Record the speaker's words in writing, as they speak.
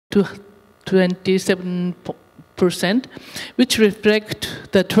to 27%, which reflect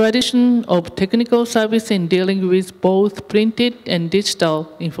the tradition of technical service in dealing with both printed and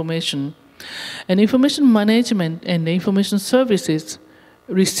digital information. And information management and information services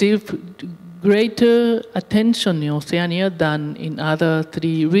receive greater attention in Oceania than in other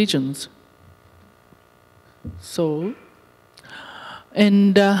 3 regions. So,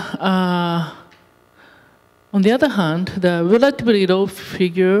 and on the other hand, the relatively low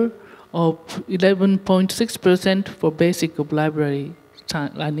figure of 11.6% for basic of library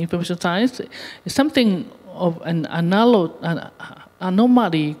and information science is something of an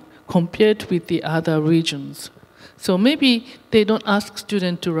anomaly compared with the other regions. So maybe they don't ask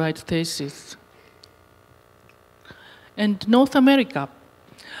students to write thesis. And North America,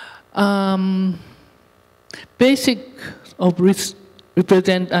 basic of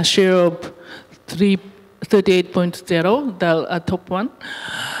represent a share of 38.0, the top one.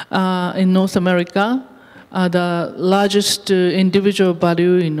 In North America, the largest individual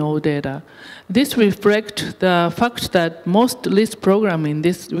value in all data. This reflects the fact that most LIS programs in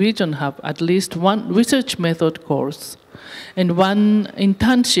this region have at least one research method course and one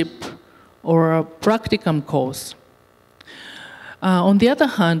internship or a practicum course. On the other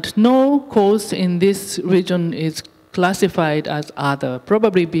hand, no course in this region is classified as other,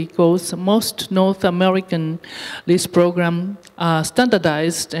 probably because most North American LIS programs are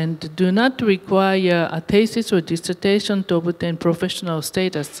standardized and do not require a thesis or dissertation to obtain professional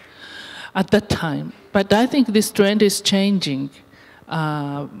status at that time. But I think this trend is changing.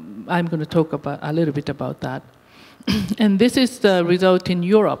 I'm going to talk a little bit about that. And this is the result in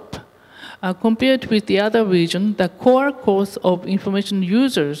Europe. Compared with the other region, the core course of information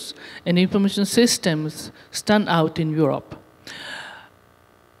users and information systems stand out in Europe.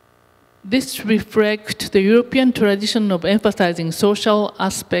 This reflects the European tradition of emphasizing social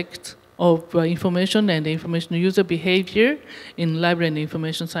aspects of information and information user behavior in library and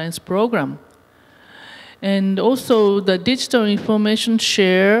information science program. And also the digital information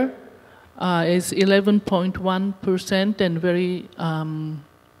share is 11.1% and very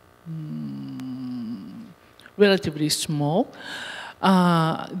relatively small.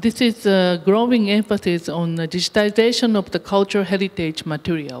 This is a growing emphasis on the digitization of the cultural heritage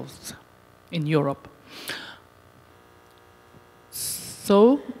materials in Europe.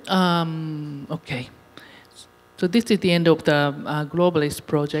 So, okay. So this is the end of the Globalist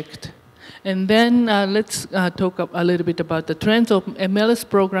project. And then let's talk a little bit about the trends of MLS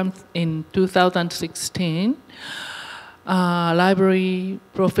programs in 2016. Library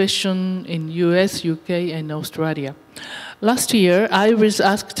profession in US, UK, and Australia. Last year, I was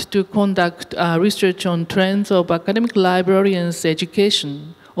asked to conduct research on trends of academic librarians'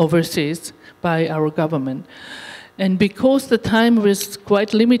 education overseas by our government. And because the time was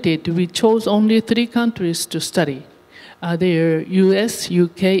quite limited, we chose only 3 countries to study. They are US,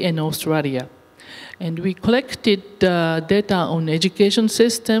 UK, and Australia. And we collected data on education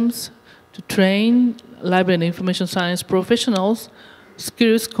systems to train library and information science professionals,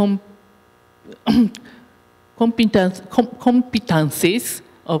 skills, competencies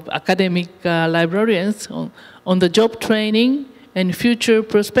of academic librarians on the job training and future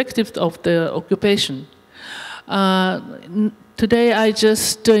perspectives of the occupation. Today, I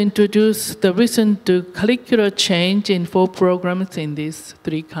just introduced the recent curricular change in 4 programs in these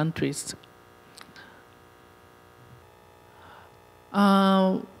 3 countries.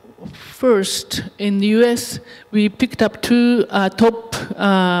 First, in the US, we picked up 2 top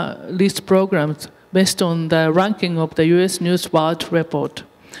list programs based on the ranking of the US News World Report.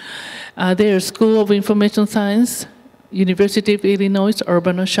 They are School of Information Science, University of Illinois,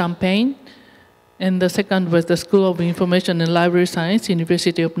 Urbana-Champaign, and the second was the School of Information and Library Science,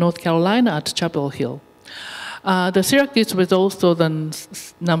 University of North Carolina at Chapel Hill. The Syracuse was also the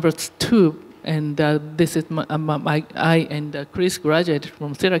number 2, and this is I and Chris graduated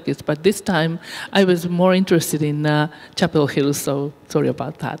from Syracuse, but this time I was more interested in Chapel Hill, so sorry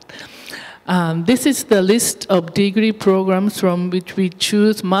about that. This is the list of degree programs from which we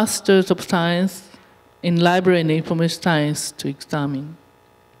choose Masters of Science in Library and Information Science to examine.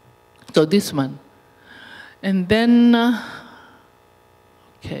 So this one. And then,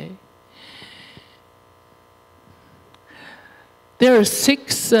 okay. There are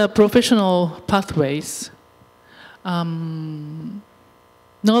 6 professional pathways.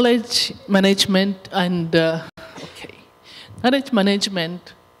 Knowledge management and, okay. Knowledge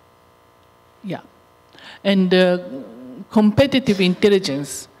management, yeah. And competitive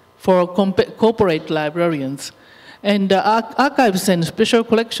intelligence for corporate librarians. And archives and special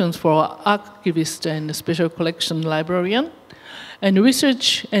collections for archivists and special collection librarian. and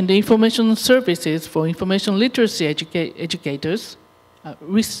research and information services for information literacy educators.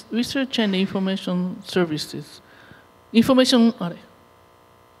 Research and information services. Information,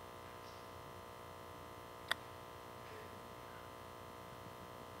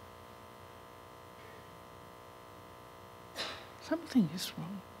 something is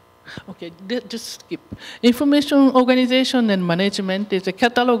wrong. Okay, just skip. Information organization and management is a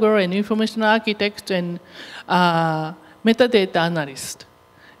cataloger and information architect and metadata analyst.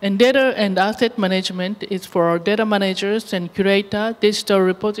 And data and asset management is for data managers and curator, digital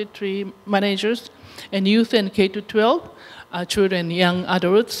repository managers, and youth and K-12, children and young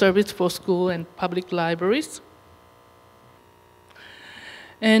adults, service for school and public libraries.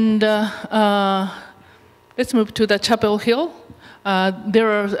 And let's move to the Chapel Hill. There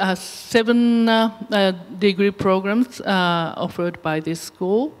are 7 degree programs offered by this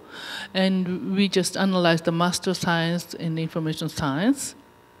school, and we just analyzed the Master Science in Information Science.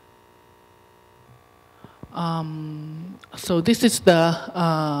 So this is the,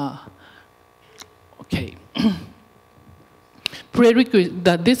 okay. Prerequisite,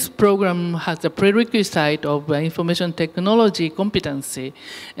 that this program has a prerequisite of information technology competency,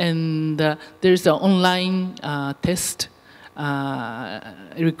 and there's an online test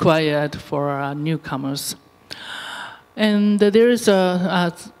required for newcomers. And there is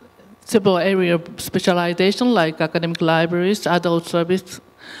several area of specialization like academic libraries, adult service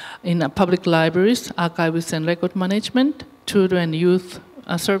in public libraries, archives and record management, children and youth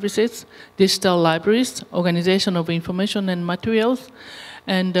services, digital libraries, organization of information and materials,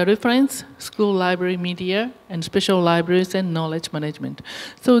 and reference, school library media, and special libraries and knowledge management.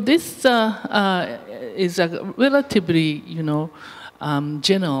 So this is a relatively,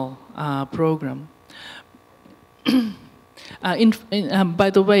 general program. By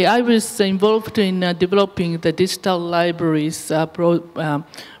the way, I was involved in developing the digital libraries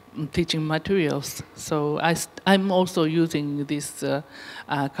teaching materials. So I'm also using this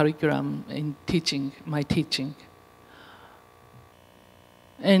curriculum in teaching, my teaching.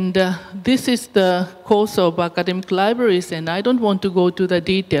 And this is the course of academic libraries, and I don't want to go to the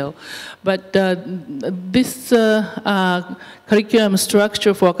detail, but this curriculum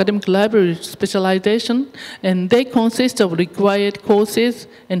structure for academic library specialization, and they consist of required courses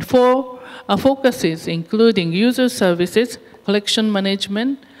and 4 focuses, including user services, collection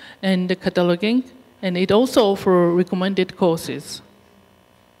management, and cataloging, and it also offers recommended courses.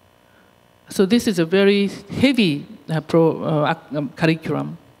 So this is a very heavy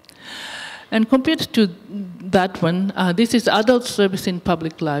curriculum. And compared to that one, this is adult service in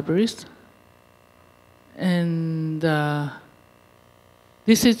public libraries. And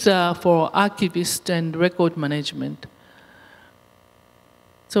this is for archivists and record management.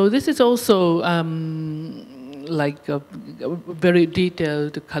 So this is also like a very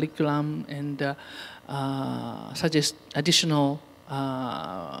detailed curriculum and suggest additional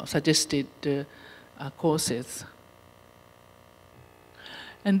suggested courses.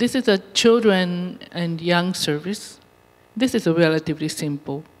 And this is a children and young service. This is a relatively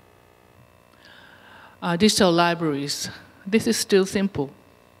simple. Digital libraries. This is still simple.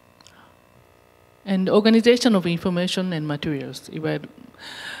 And organization of information and materials.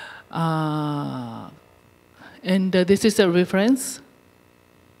 And this is a reference.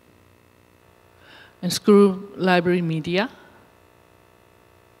 And school library media.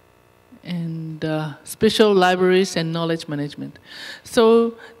 And special libraries and knowledge management.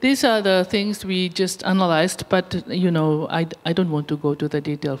 So these are the things we just analyzed, but I don't want to go to the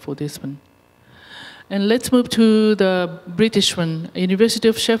detail for this one. And let's move to the British one, University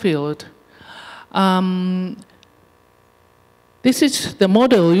of Sheffield. This is the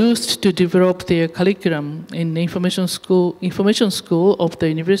model used to develop their curriculum in the information school of the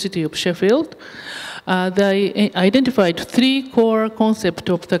University of Sheffield. They identified 3 core concepts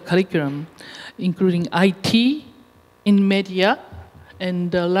of the curriculum, including IT in media,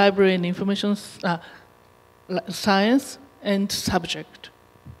 and library and information science, and subject.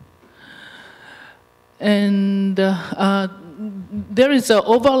 And there is an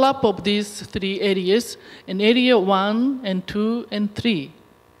overlap of these 3 areas in area 1 and 2 and 3.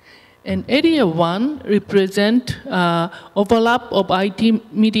 And area 1 represents overlap of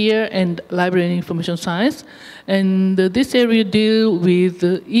IT, media, and library and information science. And this area deals with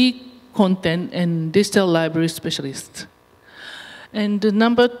e-content and digital library specialists. And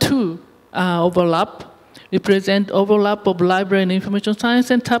number 2 overlap represent overlap of library and information science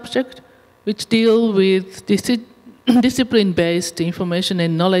and subject, which deal with discipline-based information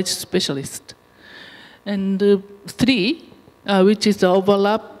and knowledge specialists. And 3, which is the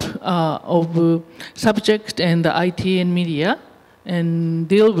overlap of subject and the IT and media, and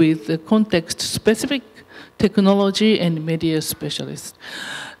deal with the context-specific technology and media specialists.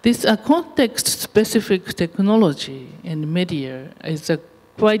 This context-specific technology and media is a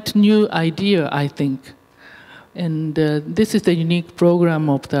quite new idea, I think. And this is the unique program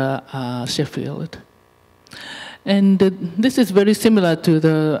of the Sheffield. And this is very similar to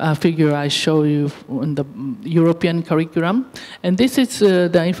the figure I show you in the European curriculum. And this is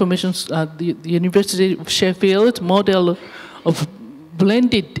the information, the University of Sheffield model of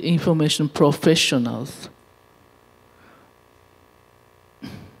blended information professionals.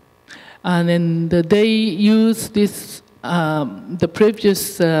 And then they use this, the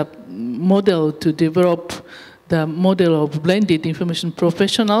previous model to develop the model of blended information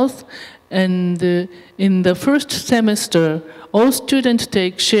professionals. And in the first semester, all students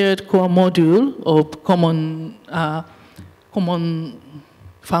take shared core module of common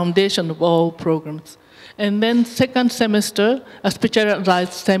foundation of all programs. And then second semester, a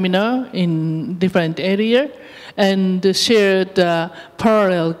specialized seminar in different area, and shared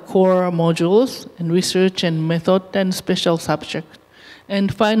parallel core modules and research and method and special subject.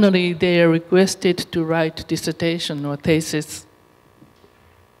 And finally, they are requested to write dissertation or thesis.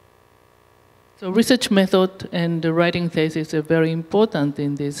 So research method and the writing thesis are very important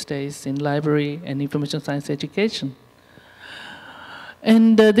in these days in library and information science education.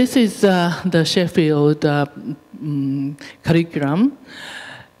 And this is the Sheffield curriculum.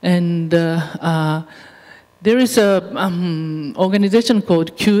 And there is an organization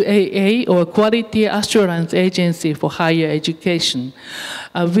called QAA, or Quality Assurance Agency for Higher Education,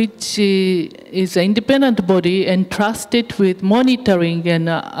 which is an independent body entrusted with monitoring and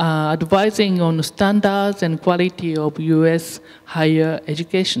advising on standards and quality of US higher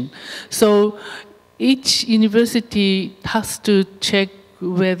education. So each university has to check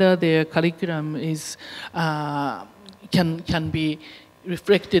whether their curriculum is, can be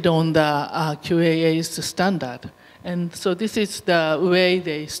reflected on the QAA's standard. And so this is the way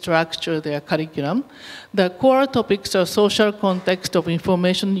they structure their curriculum. The core topics are social context of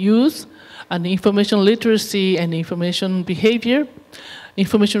information use, and information literacy and information behavior,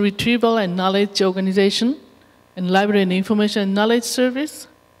 information retrieval and knowledge organization, and library and information and knowledge service,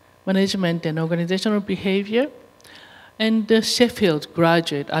 management and organizational behavior, and the Sheffield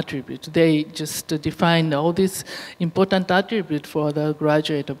graduate attributes. They just define all these important attributes for the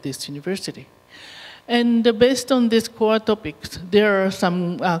graduate of this university. And based on these core topics, there are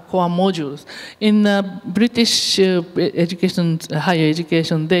some core modules. In British education, higher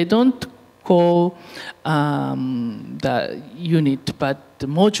education, they don't call the unit, but the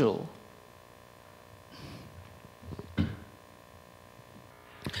module.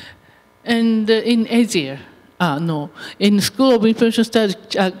 And in Asia, in School of Information Studies,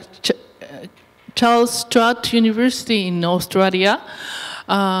 Charles Sturt University in Australia,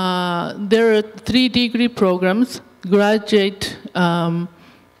 there are 3 degree programs: graduate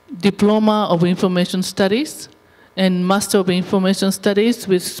diploma of information studies, and master of information studies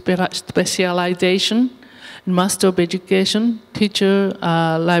with specialization, and master of education, teacher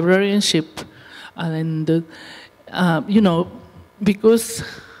librarianship, and you know, because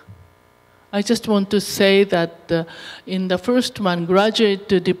I just want to say that in the first one, graduate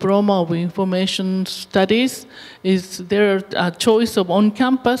diploma of information studies, is there a choice of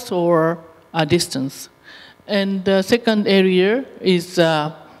on-campus or a distance. And the second area is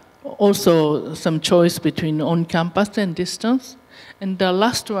also some choice between on-campus and distance. And the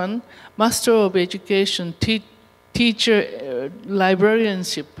last one, Master of Education, teacher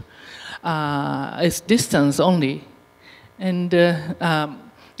librarianship, is distance only. And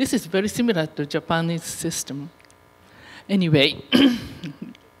this is very similar to Japanese system. Anyway,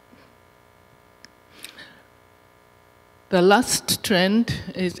 the last trend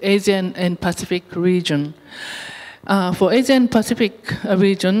is Asian and Pacific region. For Asian Pacific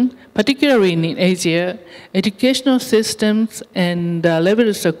region, particularly in Asia, educational systems and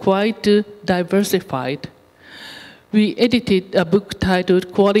levels are quite diversified. We edited a book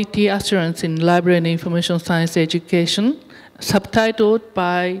titled Quality Assurance in Library and Information Science Education, subtitled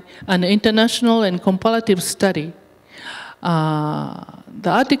by an international and comparative study. The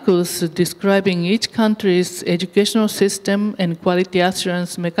articles describing each country's educational system and quality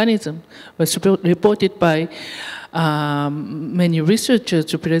assurance mechanism was reported by many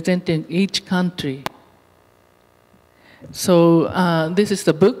researchers representing each country. So this is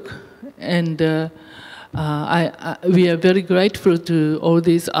the book, and we are very grateful to all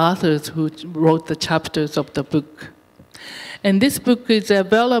these authors who wrote the chapters of the book. And this book is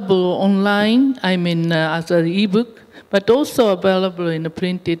available online, I mean as an e-book, but also available in a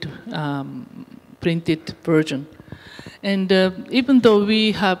printed version. And even though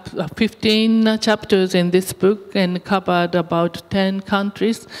we have 15 chapters in this book and covered about 10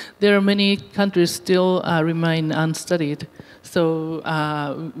 countries, there are many countries still remain unstudied. So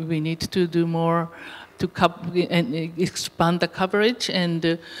we need to do more to and expand the coverage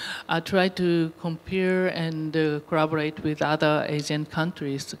and try to compare and collaborate with other Asian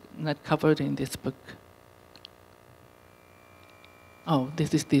countries not covered in this book. Oh,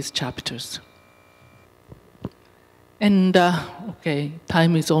 this is these chapters. And okay,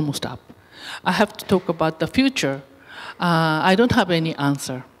 time is almost up. I have to talk about the future. I don't have any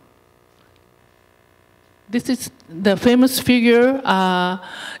answer. This is the famous figure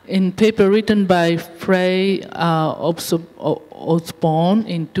in paper written by Frey Osborne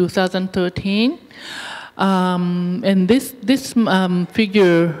in 2013. And this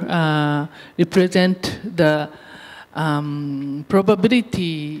figure represents the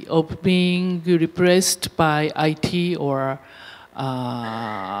probability of being replaced by IT or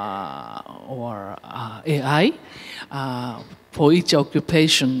AI for each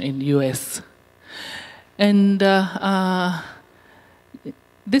occupation in US. And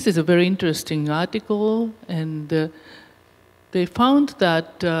this is a very interesting article, and they found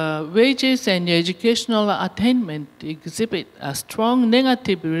that wages and educational attainment exhibit a strong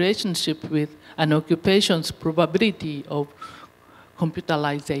negative relationship with an occupation's probability of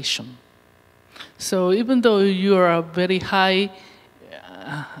computerization. So even though you are very highly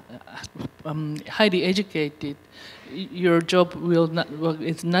educated, your job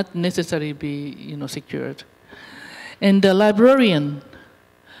is not necessarily be secured. And the librarian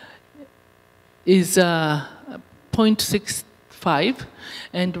is 0.65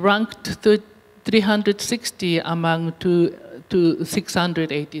 and ranked 360 among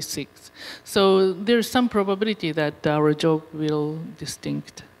 686. So there's some probability that our job will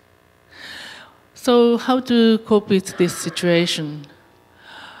distinct. So how to cope with this situation?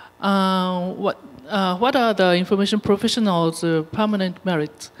 What are the information professionals' permanent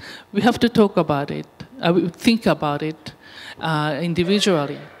merits? We have to talk about it, think about it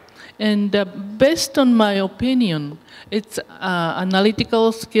individually. And based on my opinion, it's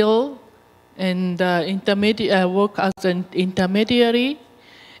analytical skill and work as an intermediary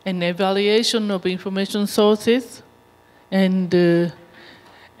and evaluation of information sources and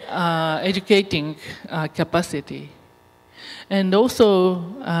educating capacity. And also,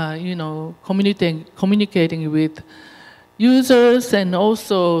 communicating with users and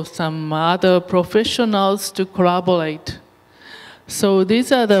also some other professionals to collaborate. So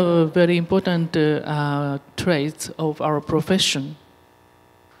these are the very important traits of our profession.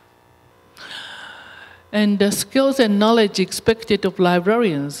 And the skills and knowledge expected of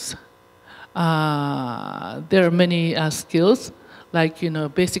librarians. There are many skills, like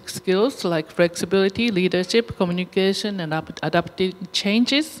basic skills like flexibility, leadership, communication, and adapting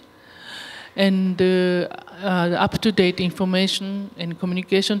changes, and up-to-date information and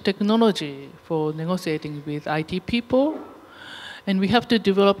communication technology for negotiating with IT people. And we have to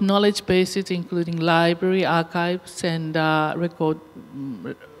develop knowledge bases, including library, archives, and record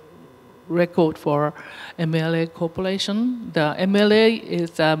for MLA Corporation. The MLA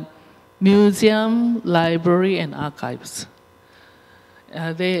is a museum, library, and archives.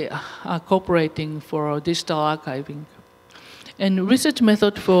 They are cooperating for digital archiving. And research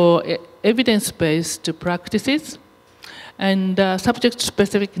method for evidence-based practices, and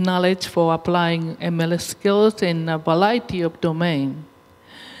subject-specific knowledge for applying MLS skills in a variety of domains.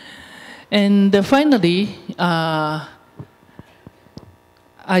 And finally, I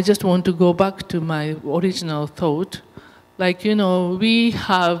just want to go back to my original thought. Like, we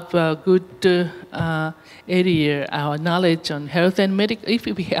have a good area, our knowledge on health and medical. If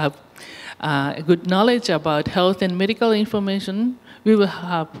we have good knowledge about health and medical information, we will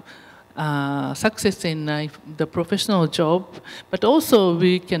have success in the professional job, but also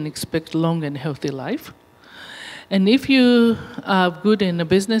we can expect long and healthy life. And if you are good in the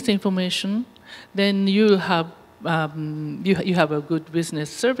business information, then you have you have a good business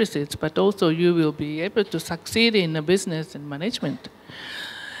services, but also you will be able to succeed in the business and management.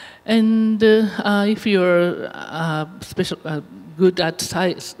 And if you're good at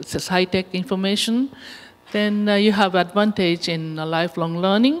sci-tech information, then you have advantage in lifelong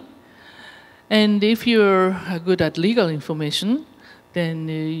learning. And if you're good at legal information, then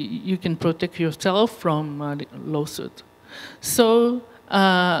you can protect yourself from lawsuit. So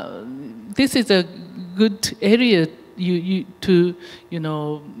this is a good area to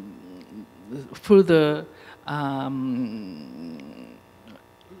further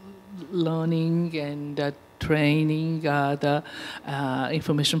learning and training the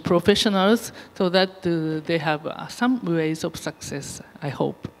information professionals so that they have some ways of success, I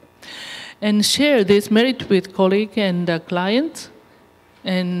hope. And share this merit with colleagues and clients.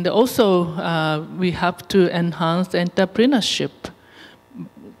 And also, we have to enhance entrepreneurship.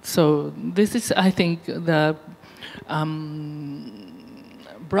 So this is, I think, the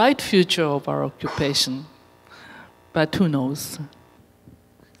bright future of our occupation. But who knows?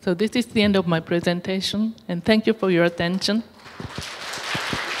 So this is the end of my presentation, and thank you for your attention.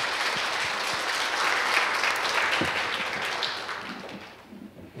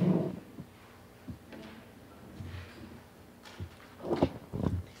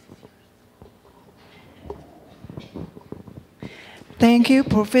 Thank you,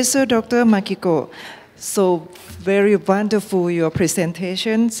 Professor Dr. Makiko. So very wonderful, your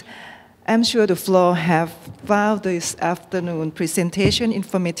presentations. I'm sure the floor have found this afternoon presentation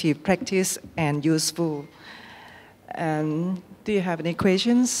informative, practice, and useful. And do you have any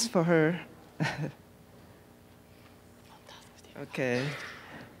questions for her? Okay,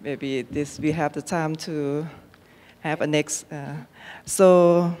 maybe this we have the time to have a next.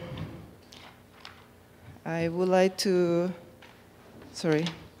 So I would like to,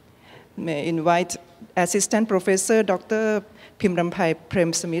 may invite Assistant Professor Dr. Pimrampai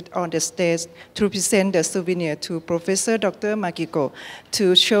Prem Smith on the stage to present the souvenir to Professor Dr. Makiko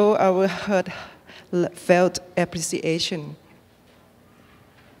to show our heartfelt appreciation.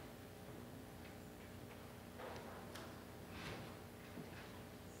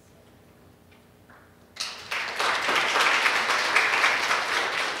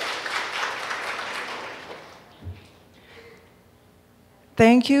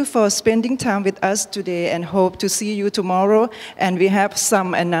 Thank you for spending time with us today and hope to see you tomorrow. And we have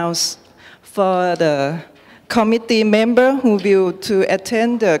some announcements for the committee member who will to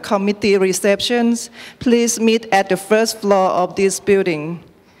attend the committee receptions. Please meet at the first floor of this building.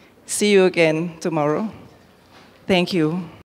 See you again tomorrow. Thank you.